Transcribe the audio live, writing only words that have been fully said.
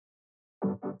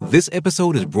This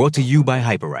episode is brought to you by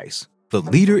Hyperice, the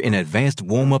leader in advanced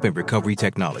warm-up and recovery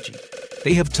technology.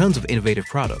 They have tons of innovative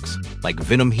products, like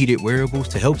Venom-heated wearables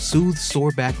to help soothe sore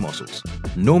back muscles,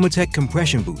 Normatec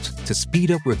compression boots to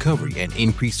speed up recovery and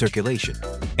increase circulation,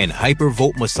 and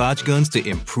Hypervolt massage guns to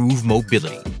improve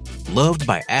mobility. Loved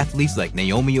by athletes like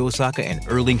Naomi Osaka and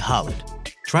Erling Haaland.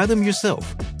 Try them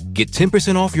yourself. Get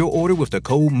 10% off your order with the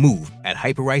code MOVE at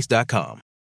hyperice.com.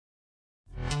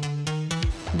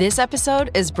 This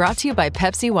episode is brought to you by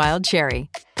Pepsi Wild Cherry.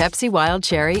 Pepsi Wild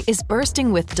Cherry is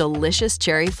bursting with delicious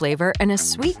cherry flavor and a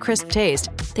sweet, crisp taste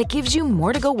that gives you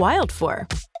more to go wild for.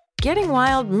 Getting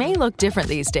wild may look different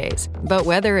these days, but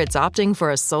whether it's opting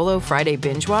for a solo Friday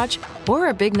binge watch or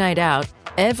a big night out,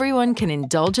 everyone can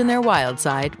indulge in their wild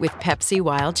side with Pepsi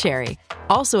Wild Cherry.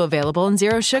 Also available in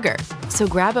Zero Sugar. So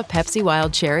grab a Pepsi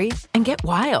Wild Cherry and get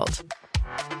wild.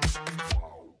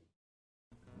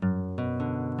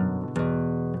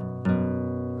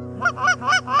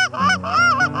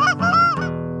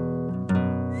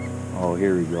 Oh,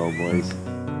 here we go, boys.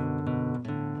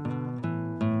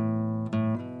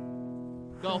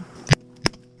 Go.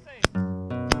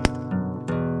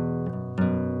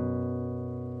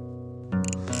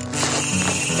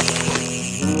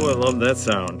 Ooh, I love that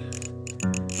sound.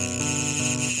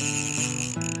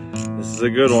 This is a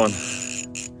good one.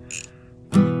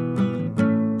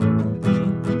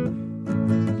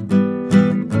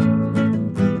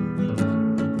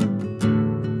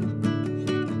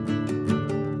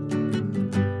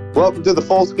 Welcome to the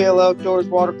Full Scale Outdoors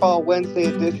Waterfowl Wednesday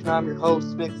edition. I'm your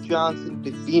host, Mick Johnson,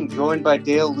 being joined by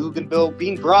Dale Luganville,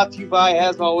 being brought to you by,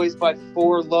 as always, by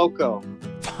Four Loco.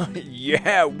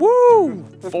 Yeah, woo!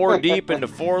 4 deep into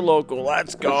 4 Loco.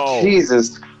 Let's go.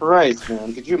 Jesus Christ,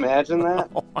 man. Could you imagine that?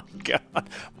 Oh, my God.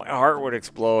 My heart would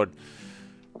explode.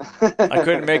 I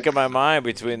couldn't make up my mind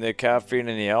between the caffeine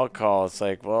and the alcohol. It's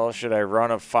like, well, should I run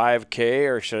a 5K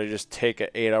or should I just take an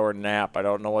 8-hour nap? I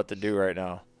don't know what to do right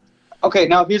now. Okay,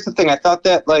 now here's the thing. I thought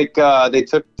that they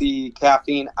took the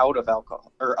caffeine out of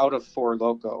alcohol or out of Four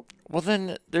Loco. Well,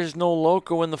 then there's no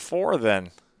Loco in the 4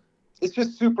 then. It's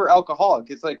just super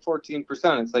alcoholic. It's like 14%.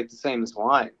 It's like the same as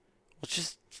wine. Well,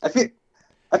 just I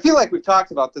feel like we've talked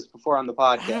about this before on the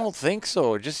podcast. I don't think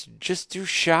so. Just do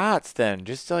shots then.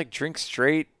 Just like drink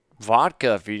straight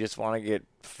vodka if you just want to get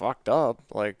fucked up.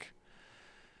 Like,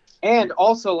 and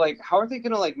also, like, how are they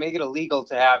gonna like make it illegal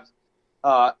to have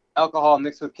alcohol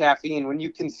mixed with caffeine when you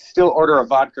can still order a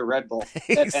vodka Red Bull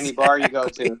at any bar you go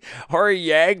to? Or a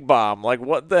Yag Bomb. Like,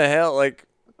 what the hell? Like,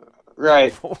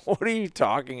 right. What are you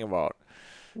talking about?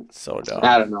 So dumb.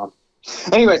 I don't know.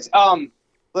 Anyways,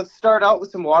 let's start out with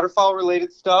some waterfowl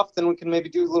related stuff. Then we can maybe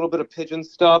do a little bit of pigeon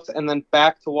stuff and then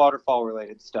back to waterfowl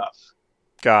related stuff.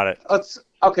 Got it.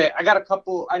 Okay, I got a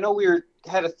couple. I know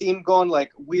had a theme going,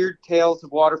 like weird tales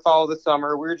of waterfowl this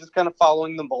summer. We were just kind of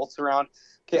following the bolts around.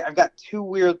 Okay, I've got 2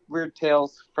 weird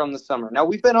tales from the summer. Now,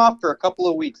 we've been off for a couple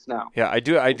of weeks now. Yeah, I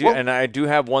do, well, and I do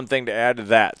have one thing to add to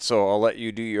that, so I'll let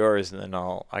you do yours, and then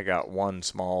I got one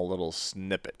small little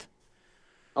snippet.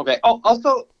 Okay. Oh,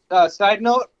 also, side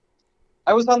note,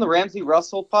 I was on the Ramsey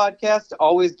Russell podcast,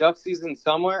 Always Duck Season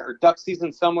Somewhere, or Duck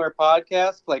Season Somewhere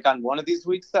podcast, like on one of these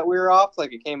weeks that we were off.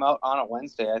 Like, it came out on a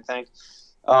Wednesday, I think.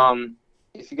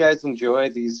 If you guys enjoy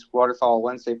these Waterfowl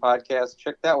Wednesday podcasts,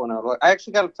 check that one out. I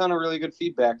actually got a ton of really good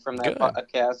feedback from that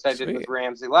podcast I did with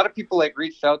Ramsey. A lot of people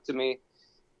reached out to me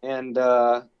and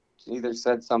either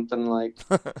said something like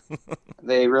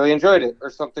they really enjoyed it or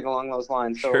something along those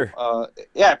lines. So, sure.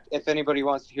 Yeah, if anybody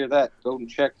wants to hear that, go and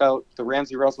check out the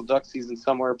Ramsey Russell Duck Season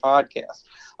Somewhere podcast.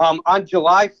 On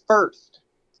July 1st,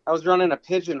 I was running a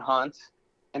pigeon hunt,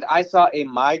 and I saw a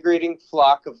migrating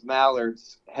flock of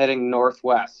mallards heading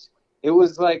northwest. It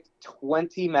was like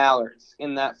 20 mallards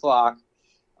in that flock.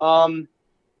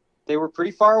 They were pretty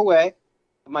far away.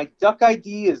 My duck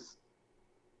ID is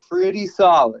pretty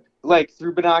solid. Like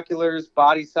through binoculars,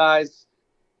 body size,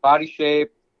 body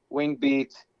shape, wing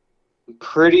beat.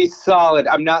 Pretty solid.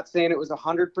 I'm not saying it was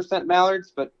 100%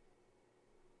 mallards, but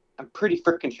I'm pretty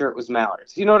freaking sure it was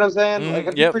mallards. You know what I'm saying?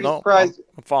 I'd be pretty surprised.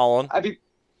 I'm following.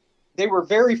 They were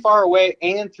very far away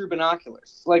and through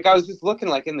binoculars. Like, I was just looking,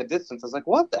 like, in the distance. I was like,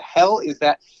 what the hell is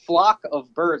that flock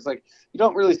of birds? Like, you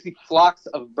don't really see flocks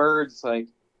of birds, like,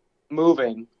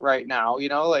 moving right now, you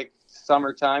know? Like,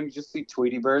 summertime, you just see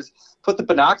Tweety birds. Put the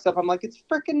binocs up. I'm like, it's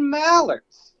freaking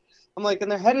mallards. I'm like, and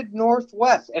they're headed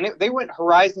northwest. And they went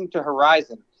horizon to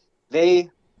horizon. They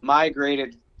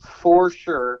migrated, for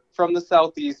sure, from the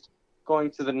southeast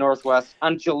going to the northwest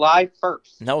on July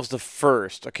 1st. And that was the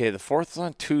 1st. Okay, the 4th is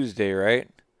on Tuesday, right?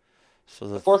 So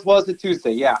the 4th was a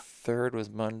Tuesday, yeah. 3rd was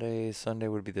Monday. Sunday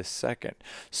would be the 2nd.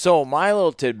 So my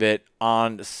little tidbit,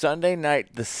 on Sunday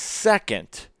night the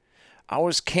 2nd, I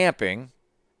was camping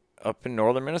up in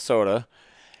northern Minnesota,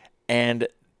 and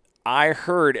I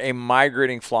heard a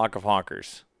migrating flock of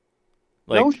honkers.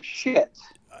 Like, no shit.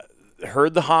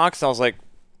 Heard the honks, and I was like,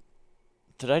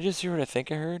 did I just hear what I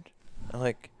think I heard?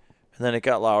 And then it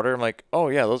got louder. I'm like, oh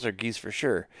yeah, those are geese for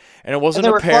sure. And it wasn't And they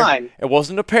a were pair. flying. It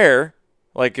wasn't a pair.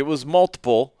 Like, it was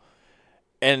multiple.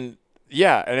 And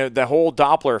yeah, and the whole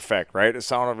Doppler effect, right? It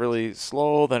sounded really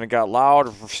slow, then it got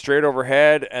loud, straight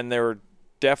overhead, and they were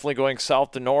definitely going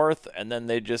south to north, and then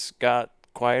they just got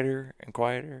quieter and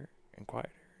quieter and quieter.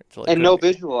 And no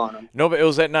visual on them. No, but it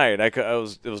was at night. It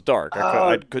was dark.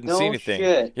 I couldn't see anything.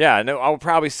 Shit. Yeah, no, I would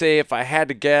probably say, if I had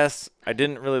to guess, I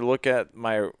didn't really look at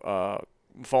my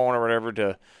phone or whatever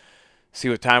to see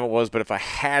what time it was, but if I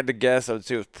had to guess, I would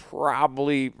say it was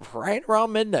probably right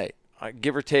around midnight,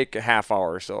 give or take a half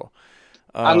hour or so.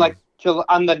 On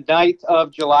the night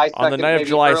of July 2nd. On the night of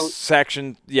July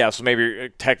 2nd, yeah, so maybe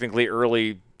technically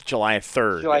early July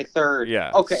 3rd. July 3rd.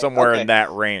 Yeah, okay, somewhere in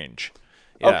that range.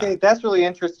 Yeah. Okay, that's really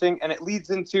interesting, and it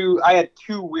leads into, I had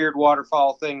 2 weird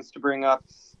waterfowl things to bring up.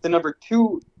 The number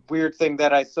 2 weird thing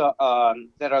that I saw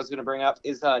that I was going to bring up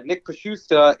is Nick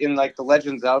Pashusta in like the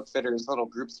Legends Outfitters little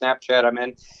group Snapchat I'm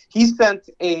in. He sent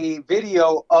a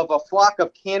video of a flock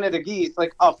of Canada geese,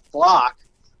 like a flock,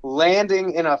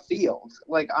 landing in a field,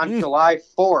 like on July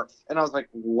 4th. And I was like,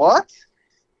 what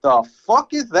the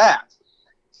fuck is that?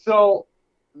 So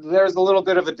there's a little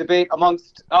bit of a debate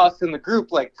amongst us in the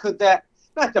group, like, could that,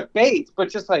 not debate, but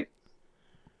just like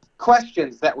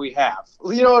questions that we have.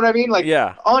 You know what I mean? Like,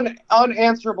 yeah.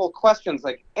 Unanswerable questions.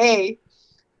 Like, A,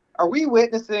 are we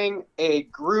witnessing a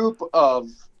group of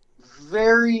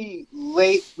very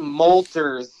late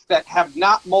molters that have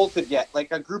not molted yet,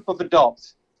 like a group of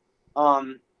adults?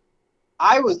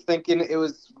 I was thinking it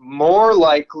was more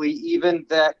likely even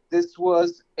that this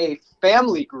was a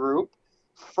family group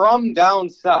from down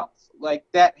south, like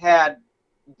that had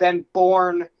been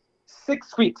born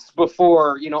 6 weeks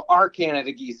before, our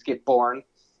Canada geese get born,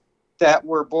 that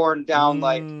were born down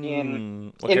like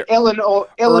in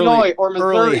Illinois or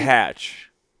Missouri. Early hatch.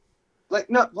 Like,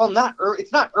 no, well, not early.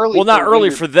 It's not early. Well, not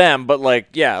early for them, but like,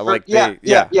 yeah.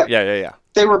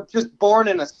 They were just born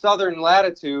in a southern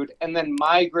latitude and then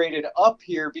migrated up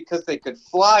here because they could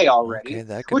fly already. Okay,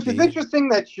 that could which be. is interesting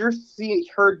that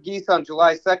heard geese on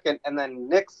July 2nd and then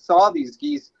Nick saw these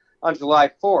geese on July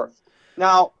 4th.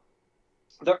 Now,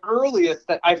 the earliest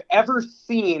that I've ever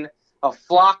seen a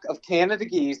flock of Canada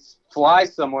geese fly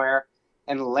somewhere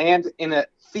and land in a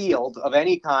field of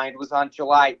any kind was on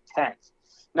July 10th.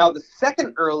 Now, the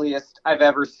second earliest I've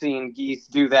ever seen geese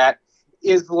do that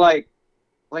is like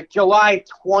July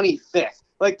 25th.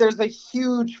 Like, there's a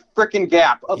huge freaking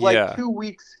gap of 2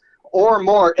 weeks or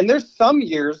more. And there's some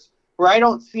years where I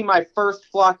don't see my first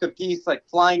flock of geese like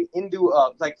flying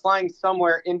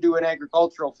somewhere into an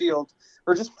agricultural field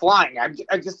or just flying.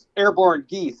 I just airborne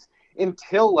geese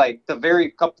until like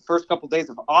the first couple days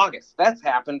of August. That's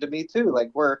happened to me too. Like,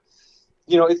 where,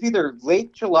 it's either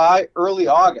late July, early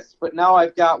August. But now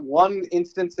I've got one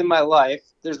instance in my life.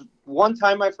 There's one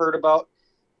time I've heard about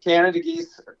Canada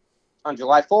geese on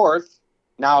July 4th.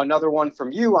 Now another one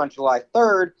from you on July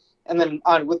 3rd. And then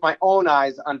with my own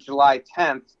eyes on July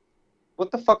 10th. What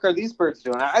the fuck are these birds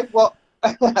doing? I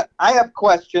have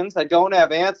questions. I don't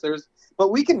have answers. But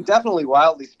we can definitely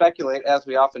wildly speculate, as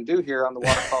we often do here on the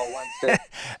Waterfowl Wednesday.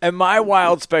 And my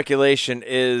wild speculation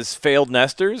is failed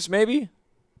nesters, maybe?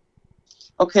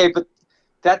 Okay, but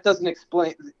that doesn't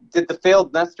explain. Did the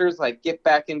failed nesters get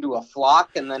back into a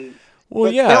flock and then?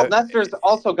 Well, yeah. Failed nesters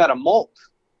also got a molt.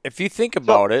 If you think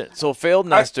about it, so failed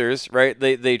nesters, right?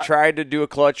 They tried to do a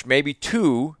clutch, maybe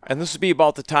 2, and this would be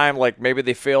about the time, like maybe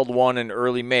they failed one in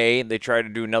early May. They tried to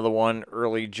do another one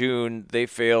early June. They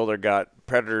failed or got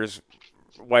predators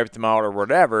wiped them out or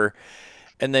whatever.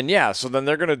 And then, so then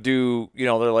they're going to do,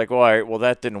 they're like, all right, well,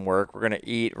 that didn't work. We're going to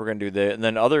eat. We're going to do that. And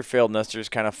then other failed nesters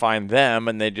kind of find them,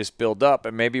 and they just build up.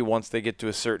 And maybe once they get to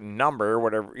a certain number,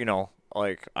 whatever,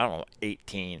 like, I don't know,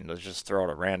 18, let's just throw out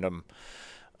a random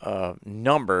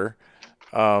number,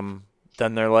 then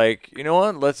they're like, you know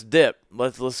what, let's dip.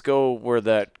 Let's go where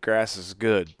that grass is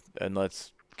good, and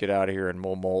let's get out of here and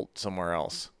we'll molt somewhere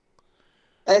else.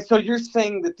 And so you're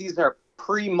saying that these are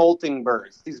pre-molting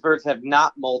birds. These birds have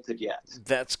not molted yet.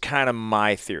 That's kind of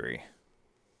my theory.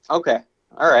 Okay.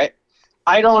 All right.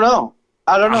 I don't know.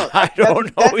 I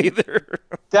don't know either.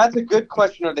 That's a good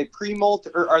question. Are they pre-molt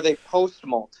or are they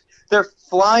post-molt? They're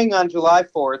flying on July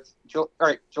 4th.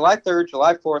 July 3rd,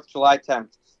 July 4th, July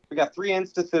 10th. We got 3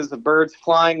 instances of birds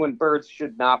flying when birds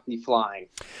should not be flying.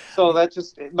 So that's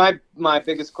just my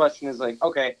biggest question is like,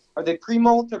 okay, are they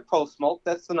pre-molt or post-molt?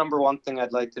 That's the number one thing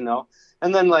I'd like to know.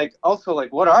 And then like also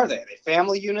like what are they? Are they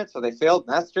family units? Are they failed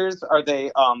nesters? Are they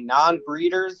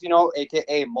non-breeders?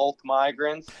 AKA molt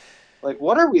migrants? Like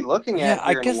what are we looking at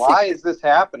here? And why is this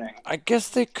happening? I guess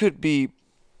they could be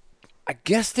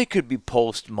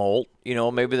post-molt.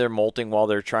 Maybe they're molting while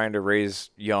they're trying to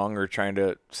raise young or trying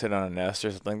to sit on a nest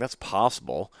or something. That's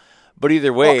possible. But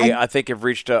either way, I think I've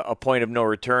reached a point of no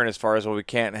return as far as, well,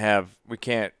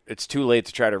 it's too late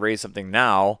to try to raise something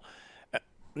now.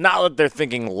 Not that they're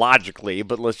thinking logically,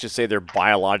 but let's just say their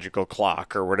biological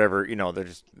clock or whatever,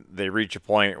 they reach a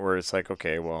point where it's like,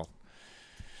 okay, well,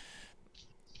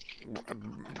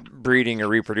 breeding or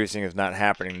reproducing is not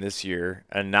happening this year.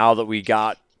 And now that we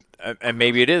got, and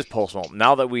maybe it is post-molt,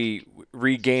 now that we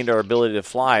regained our ability to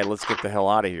fly, let's get the hell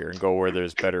out of here and go where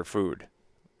there's better food,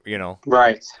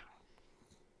 Right.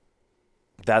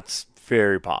 That's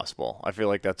very possible. I feel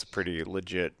like that's a pretty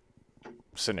legit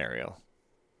scenario.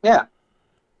 Yeah.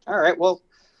 All right. Well,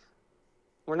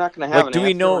 we're not going to have. Do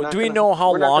we know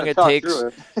how long it takes?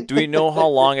 Do we know how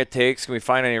long it takes? Can we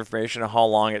find any information on how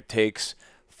long it takes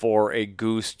for a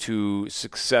goose to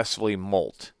successfully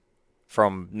molt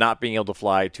from not being able to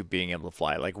fly to being able to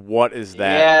fly? Like, what is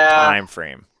that time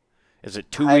frame? Is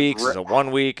it 2 weeks? Is it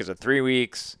 1 week? Is it 3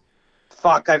 weeks?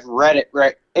 Fuck, I've read it,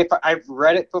 right? I've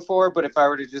read it before, but if I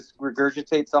were to just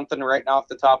regurgitate something right now off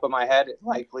the top of my head, it'd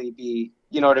likely be,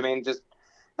 you know what I mean? Just,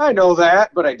 I know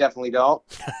that, but I definitely don't.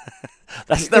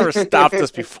 That's never stopped us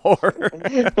before.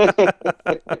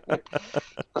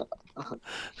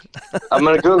 I'm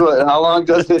going to Google it. How long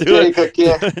does it take a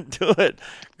kid? Do it.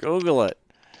 Google it.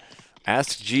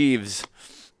 Ask Jeeves.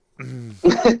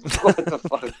 What the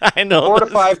fuck? I know. 4 to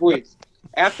 5 weeks.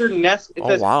 After nest.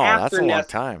 Oh, wow. That's a long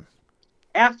time.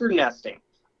 After nesting,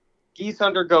 geese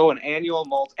undergo an annual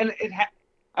molt. And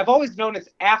I've always known it's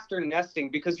after nesting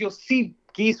because you'll see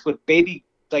geese with baby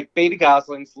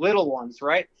goslings, little ones,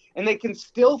 right? And they can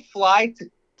still fly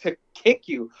to kick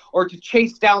you or to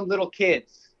chase down little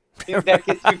kids. If that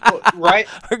gets you right.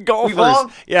 Or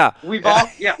golfers. We've all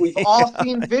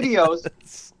seen videos.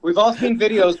 We've all seen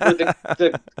videos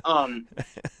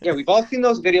where we've all seen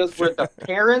those videos where the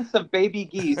parents of baby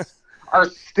geese are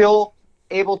still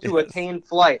able to attain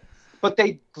flight, but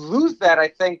they lose that, I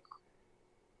think,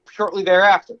 shortly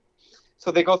thereafter.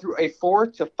 So they go through a 4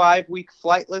 to 5 week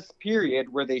flightless period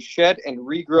where they shed and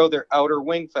regrow their outer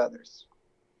wing feathers.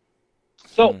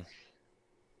 So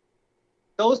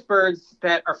those birds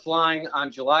that are flying on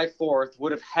July 4th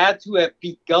would have had to have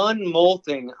begun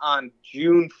molting on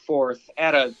June 4th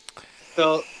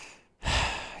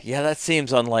Yeah, that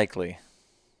seems unlikely.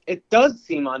 It does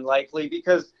seem unlikely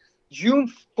because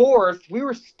June 4th,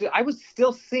 I was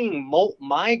still seeing molt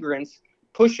migrants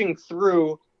pushing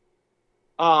through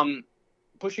the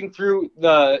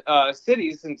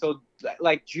cities until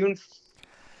like June.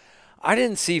 I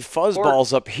didn't see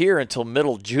fuzzballs up here until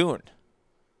middle June.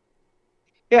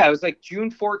 Yeah, it was like June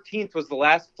 14th was the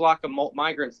last flock of molt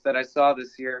migrants that I saw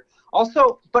this year.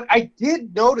 Also, but I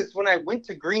did notice when I went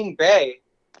to Green Bay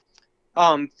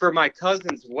for my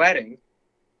cousin's wedding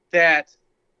that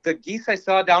the geese I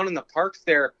saw down in the parks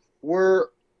there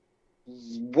were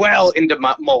well into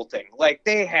molting. Like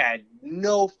they had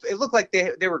it looked like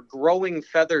they were growing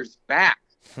feathers back.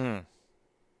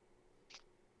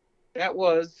 That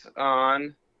was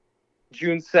on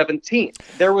June 17th.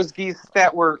 There was geese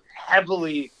that were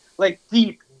heavily, like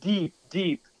deep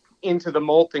into the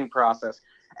molting process.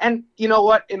 And you know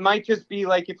what? It might just be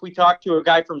like if we talk to a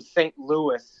guy from St.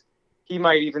 Louis, he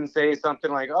might even say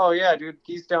something like, "Oh yeah, dude,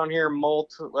 geese down here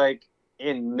molt like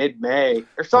in mid-May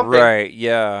or something." Right?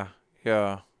 Yeah.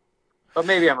 But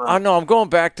maybe I'm wrong. Oh no, I'm going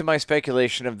back to my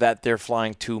speculation of that they're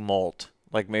flying to molt.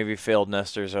 Like maybe failed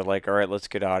nesters are like, "All right, let's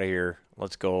get out of here.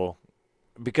 Let's go,"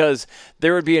 because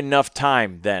there would be enough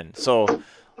time then. So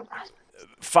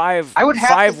 5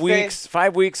 weeks.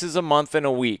 5 weeks is a month and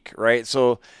a week, right?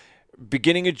 So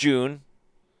beginning of June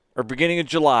or beginning of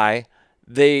July,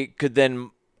 they could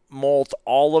then molt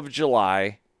all of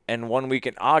July and 1 week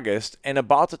in August, and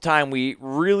about the time we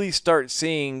really start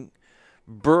seeing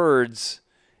birds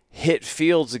hit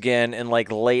fields again in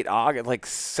like late August, like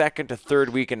second to third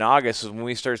week in August is when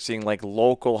we start seeing like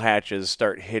local hatches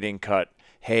start hitting cut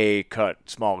hay, cut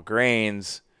small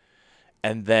grains,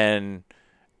 and then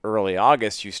early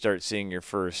August you start seeing your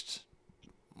first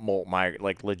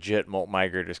legit molt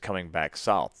migrators coming back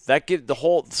south. That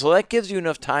gives you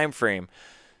enough time frame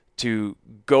to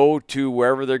go to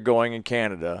wherever they're going in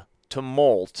Canada to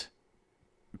molt,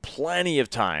 plenty of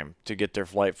time to get their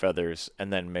flight feathers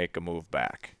and then make a move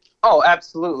back. Oh,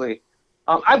 absolutely.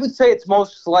 I would say it's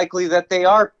most likely that they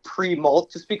are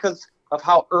pre-molt just because of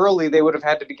how early they would have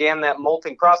had to begin that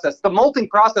molting process. The molting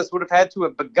process would have had to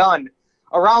have begun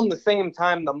around the same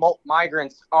time the molt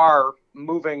migrants are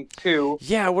moving to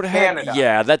Canada.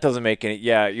 Yeah, that doesn't make any.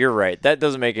 Yeah, you're right. That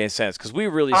doesn't make any sense because we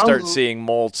really start seeing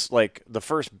molts like the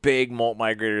first big molt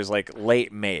migrators like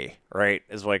late May, right?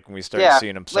 Is like when we start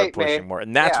seeing them start pushing more,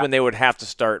 and that's when they would have to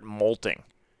start molting.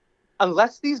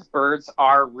 Unless these birds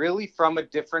are really from a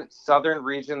different southern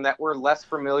region that we're less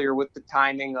familiar with the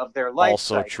timing of their life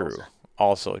cycles.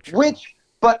 Also true.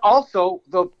 But also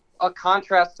a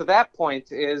contrast to that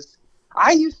point is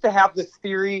I used to have this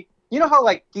theory. You know how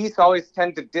like geese always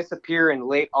tend to disappear in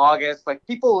late August? Like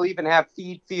people will even have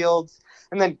feed fields,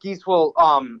 and then geese will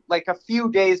like a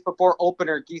few days before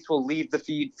opener, geese will leave the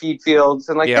feed fields,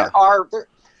 and like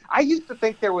I used to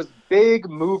think there was big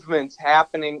movements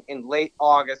happening in late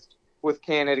August with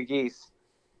Canada geese,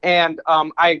 and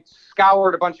I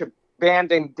scoured a bunch of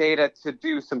banding data to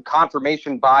do some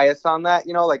confirmation bias on that.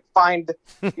 You know, like find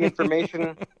the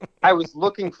information I was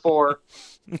looking for.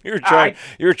 You're trying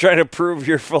to prove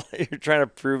your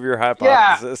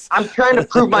hypothesis. Yeah, I'm trying to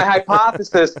prove my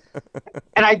hypothesis,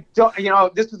 and I don't. You know,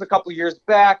 this was a couple years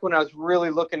back when I was really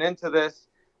looking into this.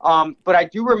 But I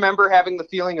do remember having the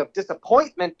feeling of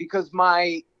disappointment because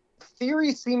my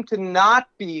theory seemed to not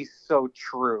be so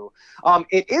true.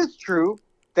 It is true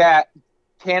that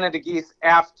Canada geese,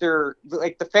 after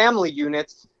like the family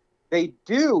units, they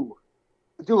do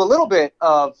a little bit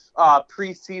of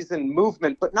preseason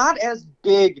movement, but not as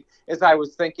big as I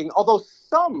was thinking. Although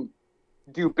some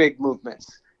do big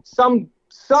movements, some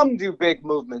do big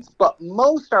movements, but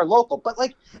most are local. But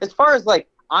like as far as like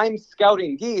I'm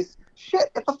scouting geese,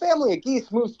 shit, if a family of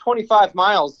geese moves 25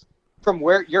 miles from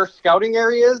where your scouting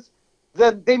area is,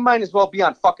 then they might as well be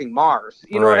on fucking Mars.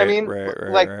 You know what I mean?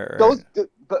 Right.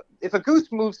 But if a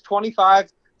goose moves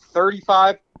 25,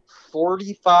 35,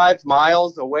 45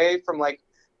 miles away from like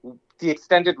the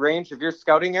extended range of your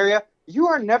scouting area, you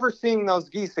are never seeing those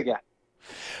geese again.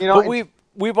 You know, but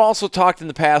we've also talked in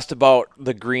the past about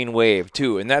the green wave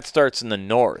too, and that starts in the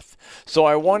north. So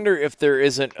I wonder if there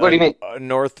isn't a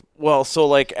north. Well, so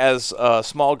like as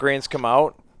small grains come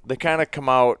out, they kind of come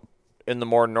out in the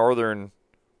more northern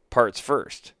parts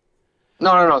first.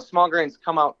 No. Small grains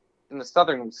come out in the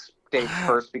southern states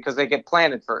first because they get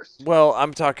planted first. Well,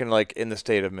 I'm talking like in the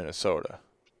state of Minnesota.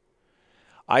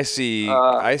 I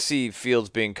see fields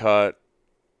being cut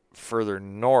further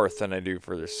north than I do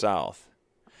further south.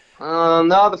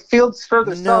 No, the fields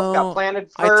further south got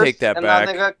planted first. I take that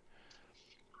back.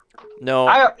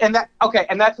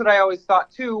 And that's what I always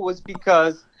thought too, was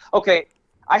because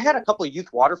I had a couple of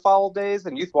youth waterfowl days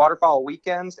and youth waterfowl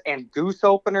weekends and goose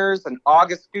openers and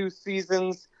August goose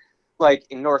seasons, like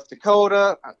in North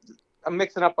Dakota. I'm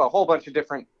mixing up a whole bunch of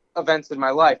different events in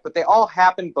my life, but they all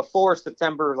happened before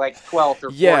September like 12th or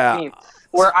 14th,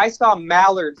 where I saw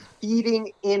mallards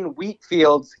feeding in wheat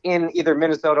fields in either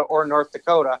Minnesota or North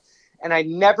Dakota, and I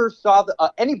never saw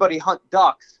anybody hunt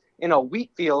ducks in a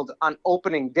wheat field on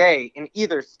opening day in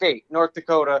either state. North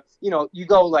Dakota, you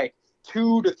go like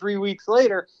 2 to 3 weeks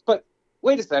later, but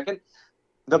wait a second,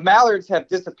 the mallards have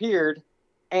disappeared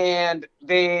and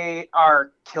they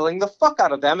are killing the fuck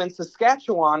out of them in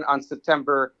Saskatchewan on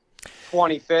September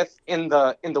 25th in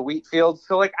the wheat fields.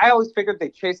 So like I always figured they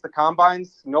chased the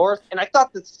combines north, and I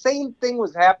thought the same thing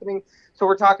was happening. So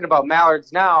we're talking about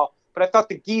mallards now, but I thought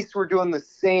the geese were doing the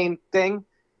same thing,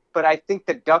 but I think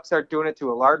the ducks are doing it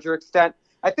to a larger extent.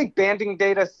 I think banding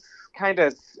data kind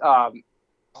of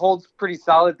holds pretty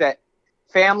solid that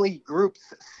family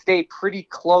groups stay pretty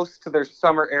close to their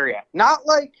summer area. Not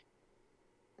like,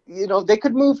 they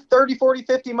could move 30, 40,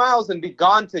 50 miles and be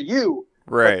gone to you.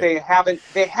 Right. But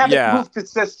they haven't moved to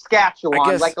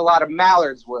Saskatchewan like a lot of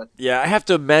mallards would. Yeah, I have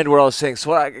to amend what I was saying.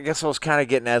 So I guess I was kind of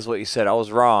getting as what you said. I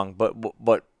was wrong, but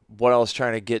what I was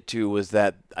trying to get to was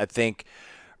that I think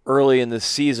early in the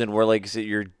season where, like you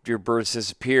said, your birds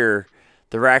disappear,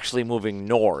 they're actually moving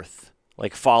north,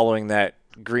 like following that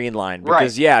green line.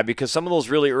 Because, because some of those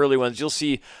really early ones, you'll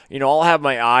see, I'll have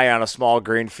my eye on a small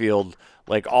grain field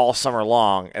like all summer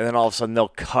long, and then all of a sudden they'll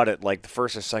cut it like the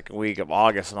first or second week of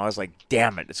August, and I was like,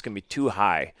 damn it, it's going to be too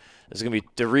high. The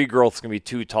regrowth's going to be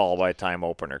too tall by the time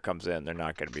opener comes in. They're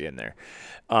not going to be in there.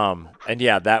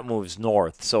 That moves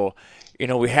north. So,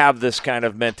 we have this kind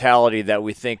of mentality that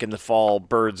we think in the fall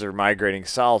birds are migrating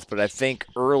south, but I think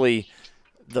early,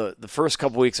 the first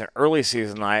couple weeks in early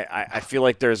season, I feel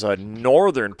like there's a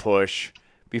northern push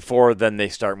before then they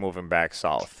start moving back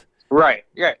south. Right.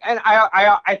 Yeah. And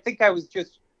I think I was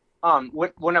just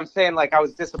when I'm saying like I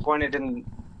was disappointed in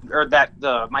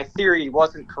my theory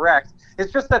wasn't correct.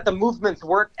 It's just that the movements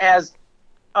weren't as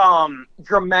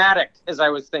dramatic as I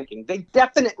was thinking. They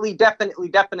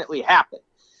definitely happen.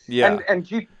 Yeah.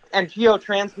 And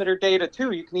geotransmitter data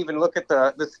too. You can even look at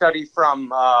the study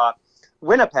from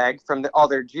Winnipeg, from all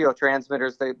their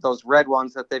geotransmitters, those red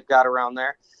ones that they've got around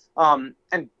there.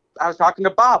 And I was talking to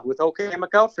Bob with OK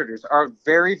Outfitters, our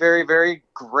very, very, very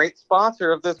great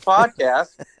sponsor of this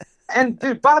podcast. And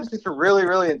dude, Bob's just a really,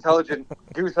 really intelligent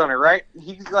goose hunter, right?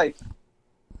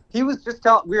 We were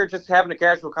just having a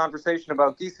casual conversation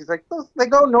about geese. He's like, they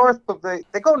go north, but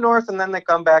they go north and then they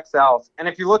come back south. And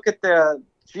if you look at the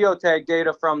geotag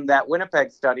data from that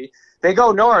Winnipeg study, they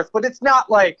go north, but it's not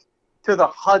like to the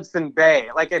Hudson Bay,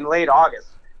 like in late August.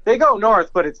 They go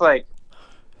north, but it's like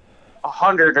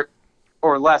 100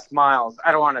 or less miles.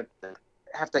 I don't want to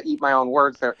have to eat my own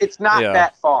words there. It's not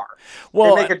that far.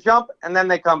 Well, they make a jump and then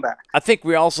they come back. I think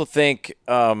we also think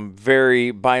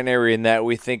very binary in that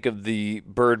we think of the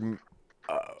bird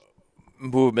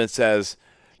movements as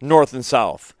north and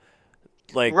south.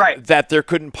 Like that there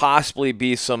couldn't possibly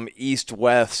be some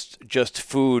east-west just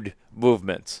food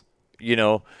movements,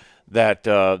 that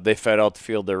they fed out the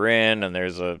field they're in, and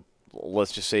there's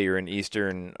let's just say you're in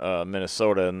eastern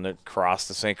Minnesota and across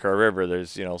the St. Croix River,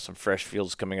 there's, some fresh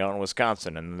fields coming out in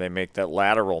Wisconsin, and they make that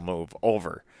lateral move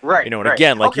over. Right. And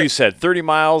again, like you said, 30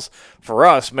 miles for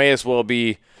us may as well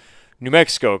be New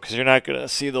Mexico, because you're not going to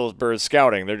see those birds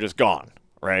scouting. They're just gone,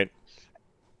 right?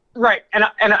 Right.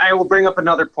 And I will bring up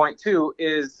another point, too,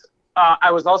 is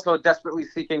I was also desperately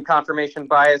seeking confirmation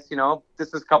bias.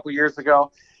 This was a couple years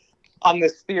ago on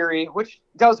this theory, which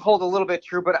does hold a little bit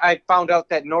true, but I found out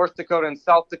that North Dakota and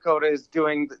South Dakota is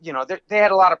doing, they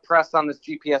had a lot of press on this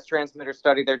GPS transmitter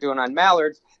study they're doing on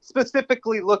mallards,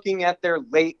 specifically looking at their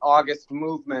late August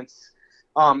movements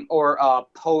or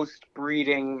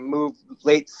post-breeding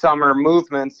late summer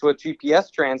movements with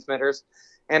GPS transmitters.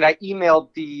 And I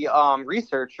emailed the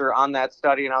researcher on that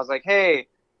study, and I was like, hey,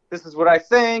 this is what I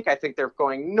think. I think they're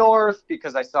going north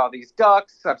because I saw these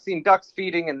ducks. I've seen ducks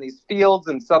feeding in these fields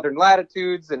in southern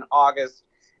latitudes in August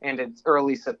and it's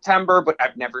early September, but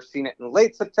I've never seen it in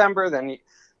late September. Then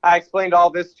I explained all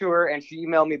this to her, and she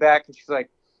emailed me back, and she's like,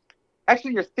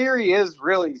 actually, your theory is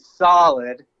really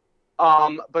solid,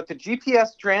 but the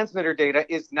GPS transmitter data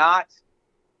is not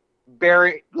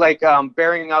bearing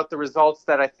out the results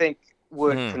that I think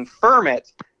would confirm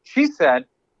it. She said,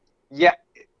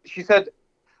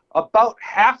 about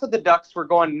half of the ducks were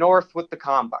going north with the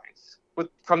combines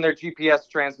from their GPS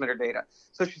transmitter data.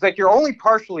 So she's like, you're only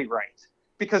partially right,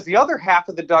 because the other half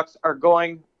of the ducks are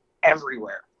going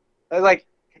everywhere. They're like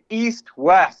east,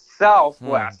 west,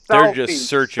 southwest. They're just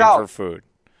searching for food.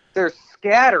 They're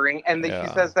scattering, and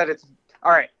she says that it's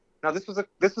all right. Now this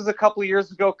was a couple of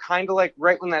years ago, kind of like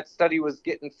right when that study was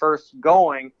getting first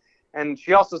going. And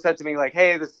she also said to me, like,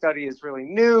 hey, this study is really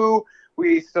new.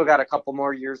 We still got a couple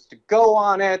more years to go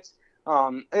on it.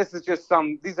 These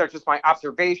are just my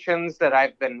observations that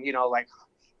I've been,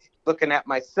 looking at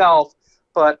myself.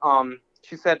 But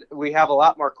she said we have a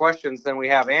lot more questions than we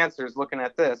have answers looking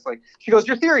at this. Like, she goes,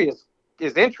 your theory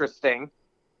is interesting,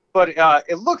 but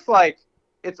it looks like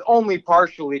it's only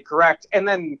partially correct. And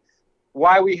then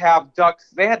why we have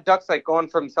ducks, they had ducks like going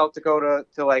from South Dakota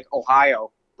to like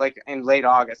Ohio, like in late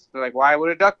August. They're like, why would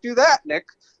a duck do that, Nick?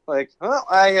 Like, well,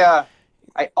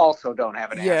 I also don't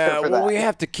have an answer for that. We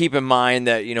have to keep in mind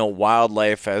that,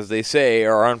 wildlife, as they say,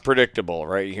 are unpredictable,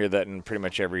 right? You hear that in pretty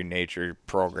much every nature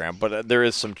program, but there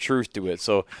is some truth to it.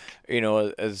 So,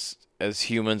 as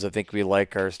humans, I think we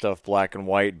like our stuff black and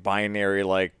white, binary,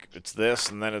 like it's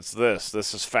this and then it's this.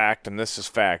 This is fact and this is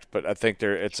fact. But I think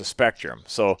it's a spectrum.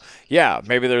 So, yeah,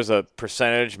 maybe there's a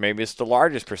percentage, maybe it's the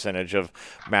largest percentage of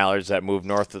mallards that move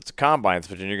north at the combines.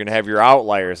 But then you're going to have your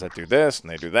outliers that do this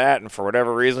and they do that. And for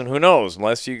whatever reason, who knows?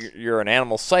 Unless you're an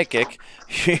animal psychic,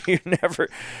 you're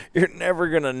never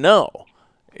going to know.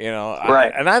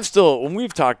 Right. And I've still, when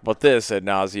we've talked about this ad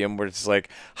nauseum, where it's like,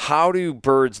 how do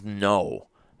birds know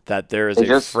that there is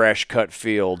a fresh cut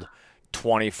field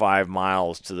 25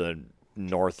 miles to the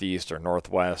northeast or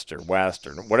northwest or west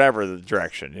or whatever the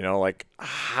direction, like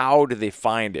how do they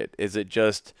find it? Is it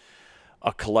just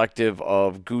a collective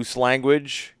of goose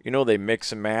language? They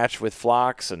mix and match with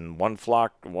flocks, and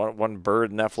one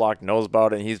bird in that flock knows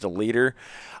about it and he's the leader.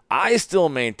 I still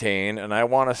maintain, and I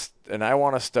want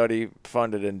a study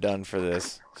funded and done for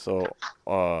this. So,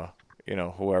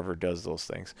 whoever does those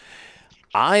things,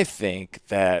 I think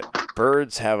that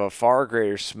birds have a far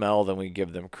greater smell than we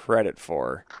give them credit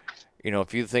for.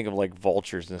 If you think of like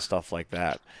vultures and stuff like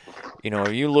that,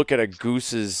 if you look at a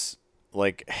goose's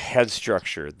like head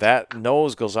structure. That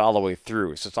nose goes all the way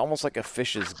through, so it's almost like a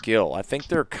fish's gill. I think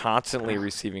they're constantly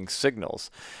receiving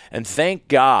signals, and thank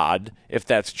God, if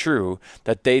that's true,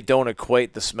 that they don't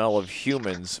equate the smell of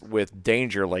humans with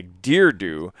danger like deer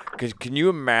do. Because can you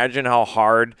imagine how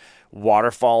hard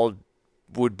waterfowl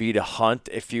would be to hunt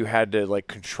if you had to like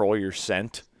control your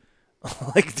scent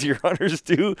like deer hunters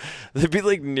do? They'd be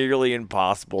like nearly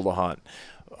impossible to hunt.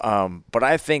 But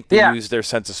I think they use their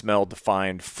sense of smell to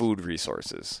find food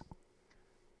resources.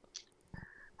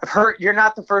 I've heard you're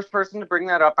not the first person to bring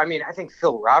that up. I mean, I think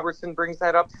Phil Robertson brings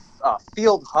that up.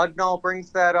 Field Hugnall brings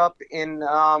that up in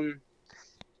an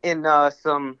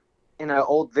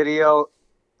old video.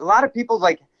 A lot of people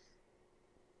like.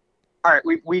 All right,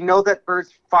 we know that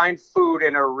birds find food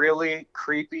in a really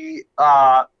creepy,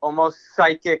 almost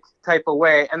psychic type of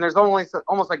way, and there's almost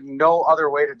like no other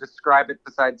way to describe it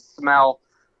besides smell.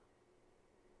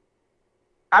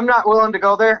 I'm not willing to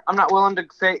go there. I'm not willing to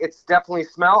say it's definitely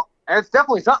smell. And it's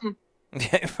definitely something.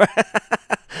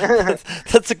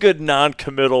 That's a good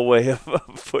non-committal way of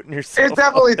putting yourself. It's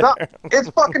definitely something. It's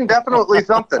fucking definitely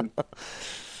something.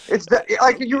 It's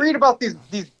like you read about these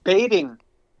baiting,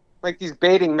 like these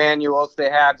baiting manuals they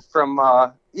had from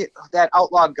that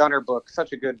Outlaw Gunner book.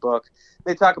 Such a good book.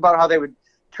 They talk about how they would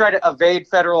try to evade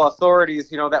federal authorities,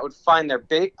 that would find their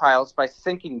bait piles by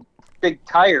sinking big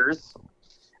tires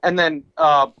and then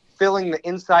filling the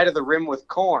inside of the rim with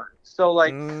corn. So,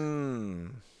 like,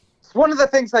 it's one of the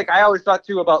things, like, I always thought,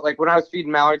 too, about, like, when I was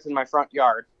feeding mallards in my front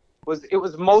yard, it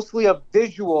was mostly a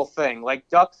visual thing. Like,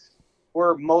 ducks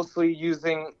were mostly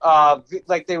using,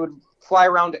 like, they would fly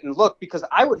around it and look, because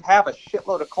I would have a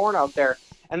shitload of corn out there,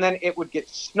 and then it would get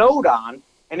snowed on.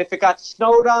 And if it got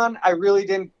snowed on, I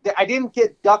didn't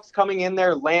get ducks coming in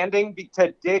there landing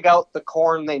to dig out the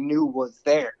corn they knew was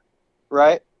there,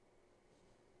 right?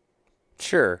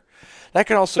 Sure. That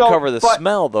can also cover the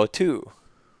smell, though, too.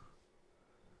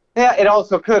 Yeah, it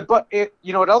also could. But,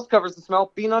 what else covers the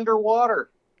smell? Being underwater.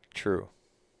 True.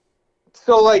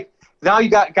 So, like, now you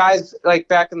got guys, like,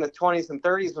 back in the 20s and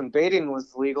 30s when baiting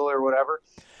was legal or whatever,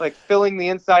 like, filling the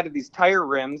inside of these tire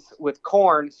rims with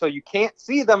corn so you can't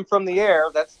see them from the air.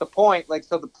 That's the point. Like,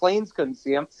 so the planes couldn't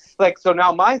see them. Like, so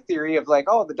now my theory of, like,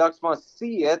 the ducks must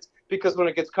see it, because when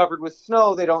it gets covered with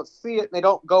snow, they don't see it, and they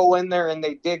don't go in there and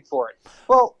they dig for it.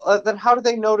 Well, then how do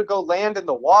they know to go land in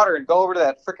the water and go over to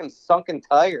that freaking sunken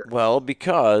tire? Well,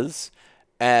 because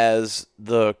as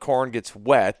the corn gets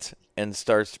wet and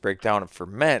starts to break down and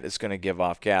ferment, it's going to give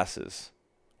off gases,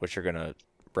 which are going to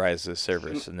rise to the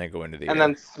surface and then go into the air. And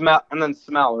then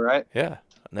smell, right? Yeah,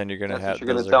 and then you're going to have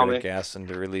those are going to gas and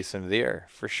to release into the air,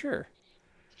 for sure.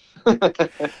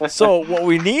 So what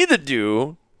we need to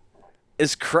do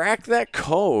is crack that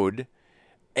code,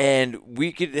 and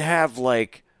we could have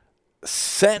like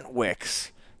scent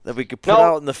wicks that we could put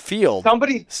out in the field.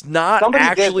 It's not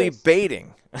actually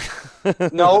baiting.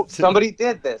 No, somebody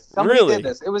did this. Somebody really? did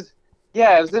this. It was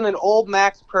in an old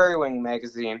Max Prairie Wing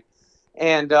magazine,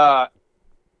 and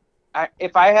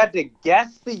if I had to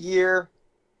guess the year,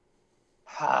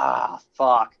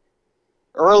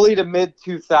 early to mid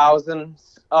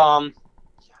 2000s.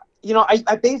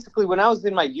 I basically, when I was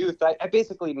in my youth, I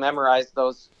basically memorized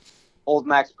those old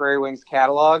Max Prairie Wings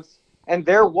catalogs. And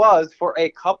there was, for a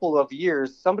couple of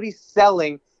years, somebody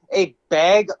selling a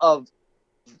bag of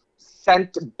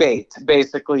scent bait,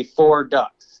 basically, for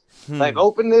ducks. Like,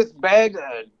 open this bag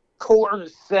of corn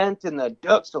scent and the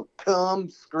ducks will come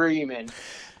screaming.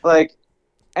 Like,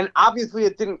 and obviously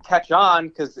it didn't catch on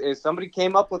because somebody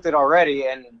came up with it already,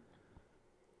 and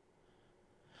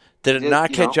did it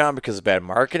not catch on because of bad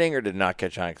marketing, or did it not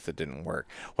catch on because it didn't work?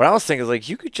 What I was thinking is, like,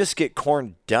 you could just get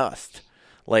corn dust.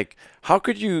 Like, how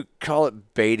could you call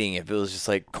it baiting if it was just,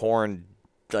 like, corn,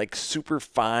 like, super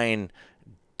fine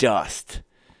dust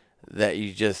that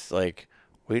you just, like,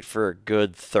 wait for a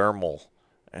good thermal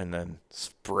and then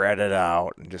spread it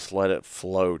out and just let it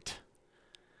float?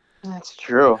 That's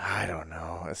true. I don't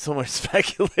know. It's so much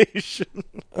speculation.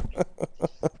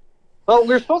 Well,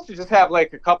 we're supposed to just have,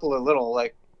 like, a couple of little,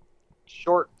 like,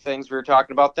 short things we were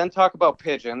talking about, then talk about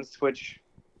pigeons, which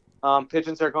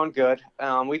pigeons are going good.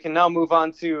 We can now move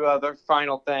on to the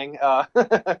final thing.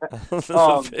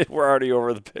 We're already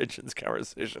over the pigeons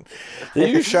conversation.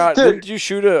 Did you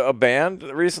shoot a band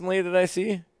recently? Did I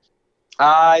see?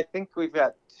 I think we've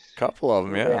got a couple of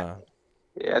them.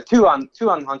 Yeah, two on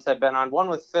hunts I've been on. One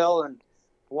with Phil and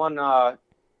one on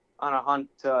a hunt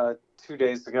 2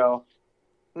 days ago.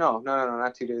 No,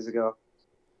 not 2 days ago.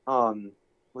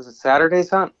 Was it Saturday's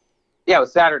hunt? Yeah, it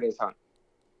was Saturday's hunt.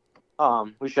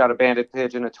 We shot a banded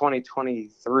pigeon in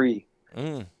 2023.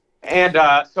 And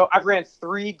so I've ran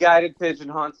 3 guided pigeon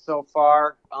hunts so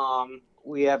far.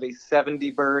 We have a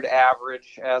 70 bird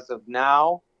average as of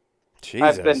now.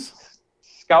 Jesus. I've been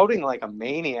scouting like a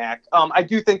maniac. I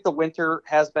do think the winter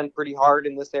has been pretty hard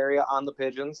in this area on the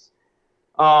pigeons.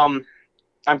 I'm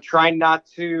trying not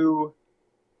to,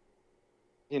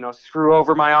 screw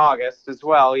over my August as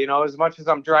well. As much as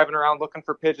I'm driving around looking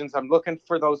for pigeons, I'm looking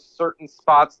for those certain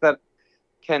spots that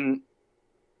can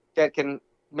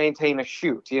maintain a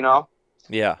shoot,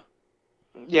 Yeah.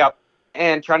 Yep.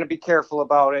 And trying to be careful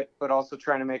about it, but also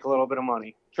trying to make a little bit of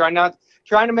money. Trying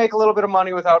to make a little bit of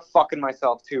money without fucking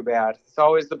myself too bad. It's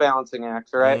always the balancing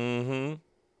act, right? Mm-hmm.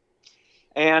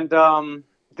 And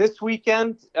this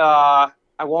weekend, I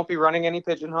won't be running any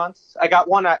pigeon hunts. I got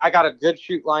a good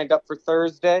shoot lined up for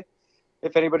Thursday.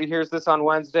 If anybody hears this on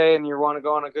Wednesday and you want to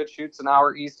go on a good shoot, it's an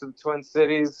hour east of the Twin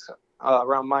Cities,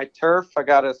 around my turf. I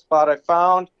got a spot I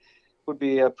found. Would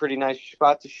be a pretty nice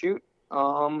spot to shoot.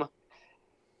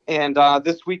 And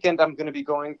this weekend, I'm going to be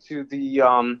going to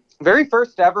the very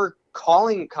first ever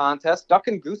calling contest, duck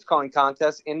and goose calling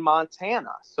contest in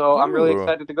Montana. So I'm really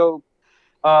excited to go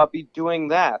be doing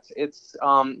that. It's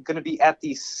going to be at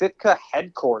the Sitka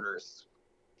headquarters.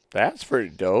 That's pretty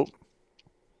dope.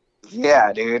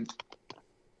 Yeah, dude.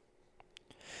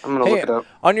 I'm going to look it up.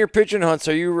 On your pigeon hunts,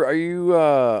 are you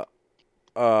out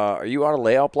of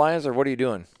layout blinds, or what are you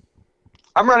doing?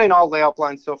 I'm running all layout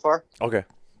blinds so far. Okay.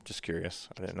 Just curious.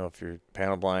 I didn't know if you're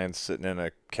panel blinds sitting in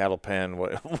a cattle pen,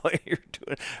 what you're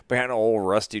doing. Behind an old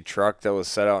rusty truck that was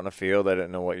set out in the field. I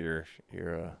didn't know what how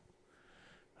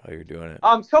you're doing it.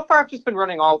 So far I've just been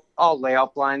running all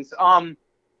layout blinds. I've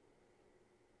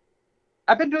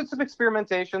been doing some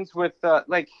experimentations with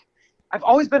I've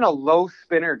always been a low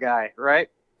spinner guy, right?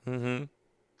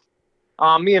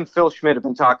 Mm-hmm. Me and Phil Schmidt have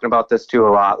been talking about this too a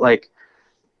lot.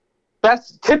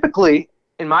 Typically,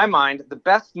 in my mind, the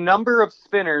best number of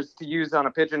spinners to use on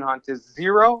a pigeon hunt is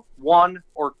 0, 1,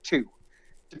 or 2,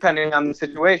 depending on the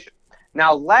situation.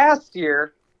 Now, last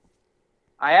year,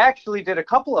 I actually did a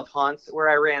couple of hunts where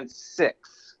I ran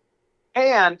 6.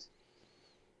 And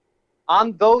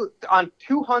on 2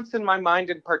 hunts in my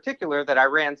mind in particular that I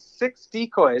ran 6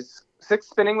 decoys, 6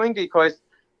 spinning wing decoys,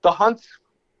 the hunts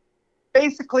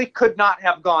basically could not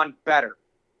have gone better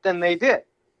than they did.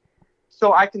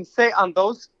 So I can say on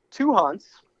those 2 hunts,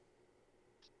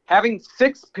 having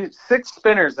six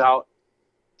spinners out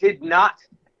did not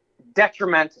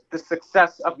detriment the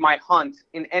success of my hunt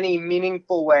in any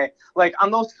meaningful way. Like on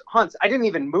those hunts, I didn't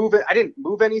even move it. I didn't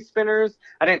move any spinners.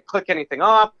 I didn't click anything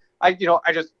off. I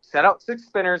just set out 6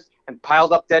 spinners and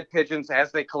piled up dead pigeons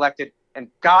as they collected. And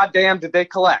goddamn, did they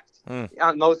collect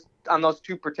on those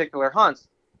 2 particular hunts.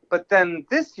 But then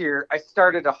this year, I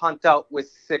started a hunt out with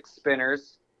 6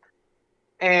 spinners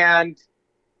and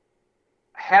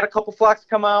had a couple flocks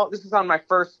come out. This is on my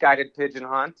first guided pigeon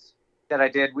hunt that I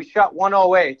did. We shot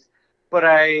 108, but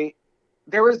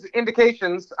there was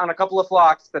indications on a couple of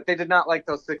flocks that they did not like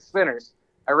those 6 spinners.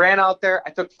 I ran out there.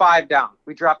 I took 5 down.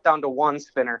 We dropped down to 1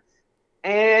 spinner,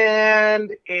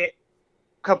 and it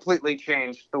completely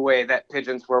changed the way that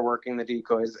pigeons were working the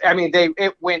decoys. I mean,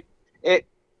 it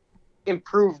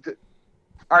improved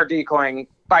our decoying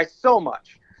by so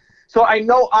much. So I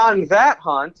know on that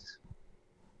hunt,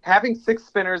 having 6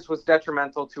 spinners was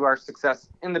detrimental to our success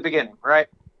in the beginning, right?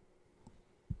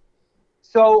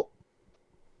 So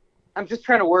I'm just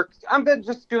trying to work. I've been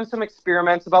just doing some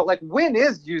experiments about when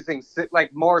is using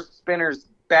more spinners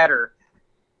better.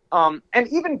 And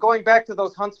even going back to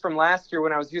those hunts from last year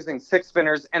when I was using 6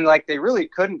 spinners and they really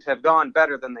couldn't have gone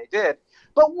better than they did.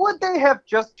 But would they have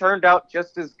just turned out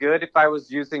just as good if I was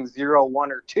using 0,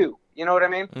 1, or 2? You know what I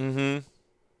mean? Mm-hmm.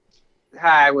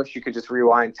 I wish you could just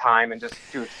rewind time and just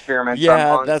do experiments.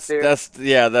 Yeah, on hunts, that's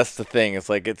the thing. It's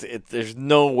there's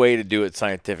no way to do it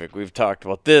scientific. We've talked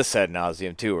about this ad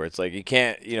nauseum too, where it's you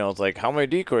can't, it's how many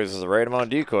decoys is the right amount of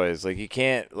decoys? You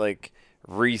can't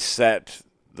reset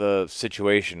the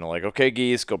situation. Okay,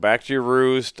 geese, go back to your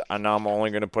roost. I'm only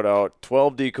going to put out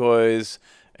 12 decoys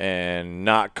and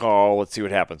not call. Let's see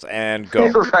what happens and go.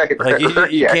 Right.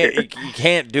 You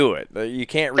can't do it. You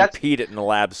can't repeat it in a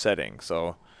lab setting.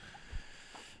 So.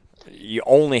 You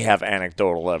only have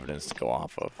anecdotal evidence to go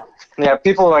off of. Yeah,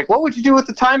 people are like, what would you do with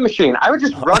the time machine? I would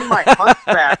just run my hunt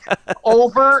back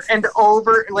over and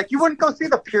over. You wouldn't go see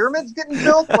the pyramids getting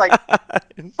built?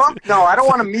 Fuck no, I don't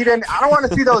want to meet any. I don't want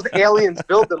to see those aliens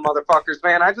build them motherfuckers,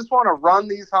 man. I just want to run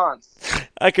these hunts.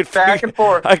 Back and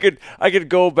forth. I could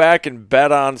go back and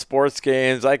bet on sports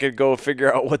games. I could go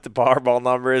figure out what the Powerball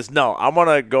number is. No, I'm going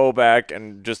to go back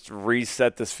and just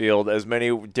reset this field as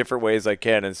many different ways I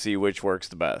can and see which works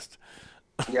the best.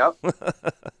 Yep.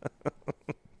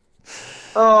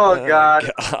 Oh,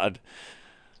 God. God.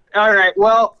 All right.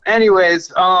 Well,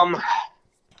 anyways,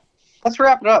 let's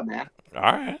wrap it up, man. All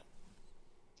right.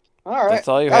 All right. That's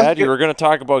all you That was had? You good. were going to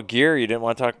talk about gear. You didn't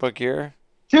want to talk about gear?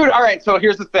 Dude, all right, so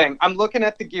here's the thing. I'm looking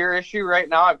at the gear issue right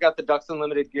now. I've got the Ducks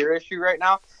Unlimited gear issue right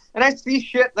now, and I see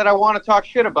shit that I want to talk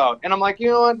shit about. And I'm like, you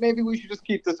know what? Maybe we should just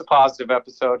keep this a positive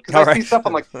episode. Because I see stuff,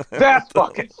 I'm like, that's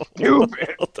fucking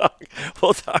stupid.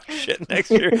 We'll talk shit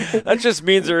next year. That just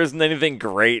means there isn't anything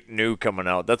great new coming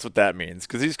out. That's what that means.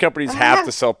 Because these companies have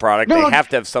to sell product. No. They have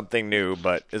to have something new,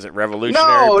 but is it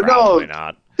revolutionary? No, Probably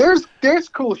not. There's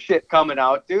cool shit coming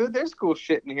out, dude. There's cool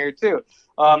shit in here, too.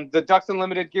 The Ducks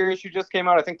Unlimited gear issue just came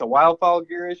out. I think the Waterfowl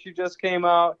gear issue just came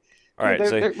out. All right,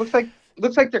 so looks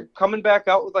like they're coming back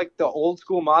out with like the old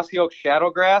school Mossy Oak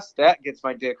Shadowgrass. That gets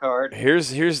my dick hard. here's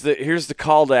the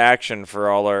call to action for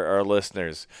all our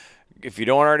listeners. If you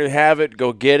don't already have it,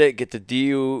 go get it. Get the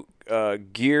DU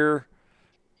gear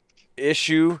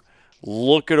issue.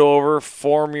 Look it over.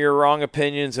 Form your wrong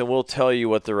opinions, and we'll tell you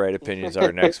what the right opinions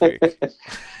are next week.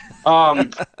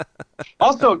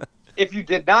 Also, if you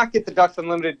did not get the Ducks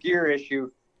Unlimited gear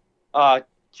issue,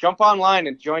 jump online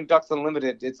and join Ducks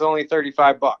Unlimited. It's only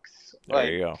 $35.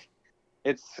 There you go.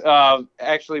 It's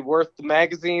actually worth the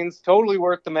magazines, totally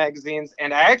worth the magazines.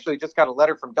 And I actually just got a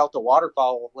letter from Delta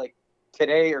Waterfowl like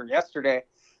today or yesterday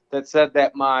that said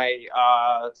that my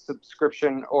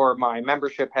subscription or my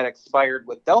membership had expired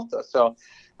with Delta. So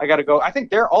I got to go. I think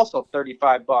they're also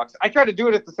 $35. I try to do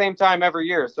it at the same time every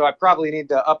year, so I probably need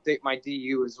to update my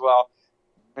DU as well.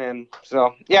 And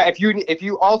so, yeah, if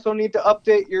you also need to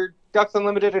update your Ducks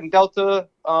Unlimited and Delta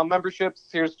memberships,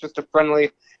 here's just a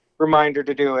friendly reminder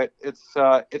to do it. It's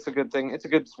a good thing. It's a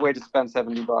good way to spend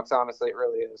 $70. Honestly, it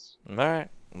really is. All right.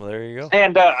 Well, there you go.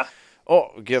 And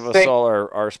give us all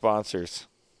our sponsors.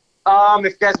 If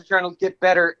you guys are trying to get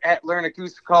better at Learn a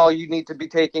Goose Call, you need to be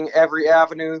taking every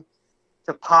avenue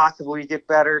to possibly get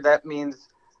better. That means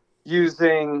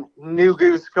using new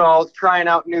goose calls, trying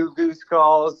out new goose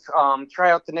calls. Try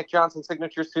out the Nick Johnson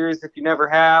Signature Series if you never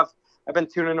have. I've been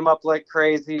tuning them up like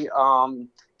crazy,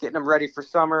 getting them ready for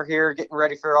summer here, getting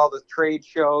ready for all the trade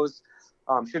shows.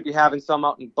 Should be having some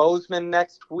out in Bozeman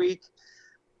next week.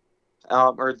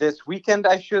 Or this weekend,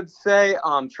 I should say.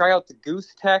 Try out the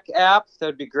Goose Tech app. That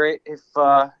would be great if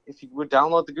you would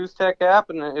download the Goose Tech app,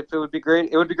 and it would be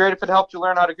great if it helped you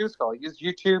learn how to goose call. Use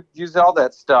YouTube, use all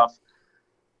that stuff.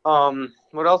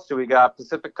 What else do we got?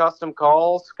 Pacific Custom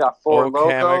Calls, got 4 Oak Loco.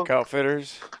 Hammock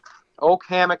Outfitters. Oak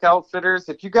Hammock Outfitters.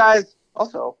 If you guys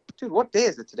also, dude, what day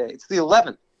is it today? It's the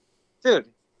 11th, dude.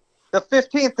 The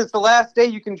 15th is the last day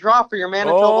you can draw for your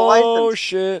Manitoba license. Oh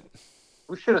shit!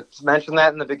 We should have mentioned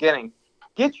that in the beginning.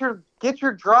 Get your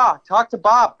draw. Talk to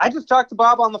Bob. I just talked to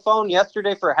Bob on the phone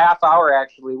yesterday for a half hour,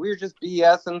 actually. We were just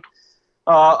BSing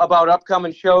about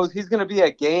upcoming shows. He's going to be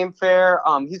at Game Fair.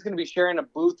 He's going to be sharing a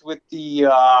booth with the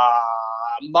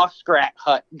Muskrat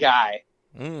Hut guy,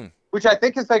 which I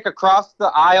think is like across the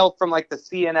aisle from like the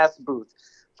CNS booth.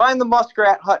 Find the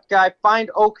Muskrat Hut guy. Find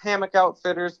Oak Hammock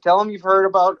Outfitters. Tell him you've heard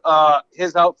about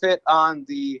his outfit on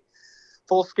the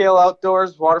Full Scale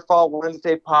Outdoors Waterfowl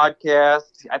Wednesday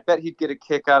podcast. I bet he'd get a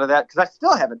kick out of that because I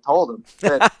still haven't told him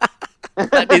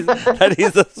that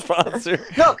he's a sponsor.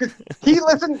 No, because he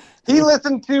listened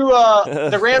to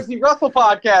the Ramsey Russell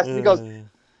podcast. And he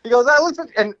goes, I listen,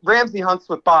 and Ramsey hunts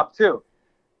with Bob too.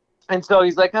 And so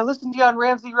he's like, I listened to you on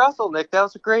Ramsey Russell, Nick. That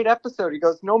was a great episode. He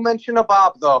goes, no mention of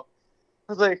Bob though.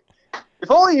 I was like,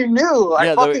 if only you knew.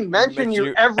 I fucking mention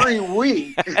you every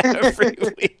week. Every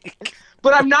week.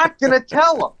 But I'm not going to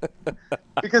tell them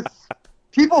because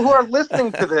people who are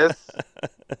listening to this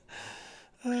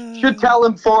should tell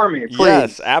him for me, please.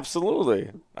 Yes,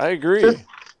 absolutely. I agree.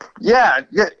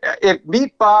 If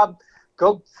meet Bob,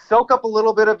 go soak up a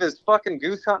little bit of his fucking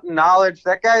goose hunting knowledge.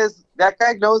 That guy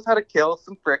knows how to kill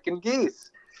some frickin'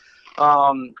 geese.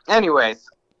 Anyways,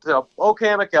 so Oak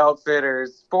Hammock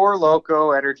Outfitters, 4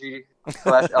 Loco energy /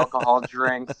 alcohol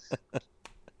drinks.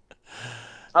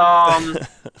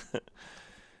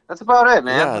 That's about it,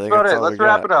 man. Yeah, that's about it. Let's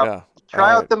wrap it up. Yeah.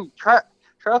 Try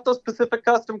out those Pacific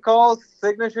Custom Calls,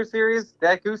 Signature Series,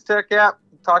 that Goose Tech app.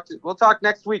 We'll talk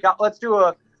next week. I'll do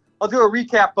a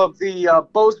recap of the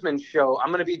Bozeman show.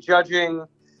 I'm going to be judging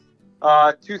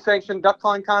 2 sanctioned duck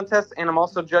calling contests, and I'm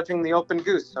also judging the Open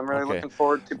Goose. I'm really looking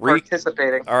forward to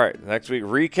participating. All right, next week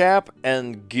recap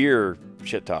and gear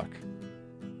shit talk.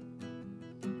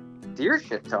 Deer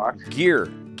shit talk. Gear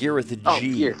with a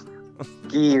G. Oh,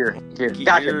 gear.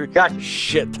 Gotcha.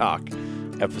 Shit talk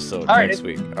episode All next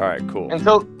week. All right, cool.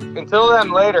 Until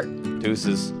then, later.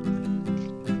 Deuces.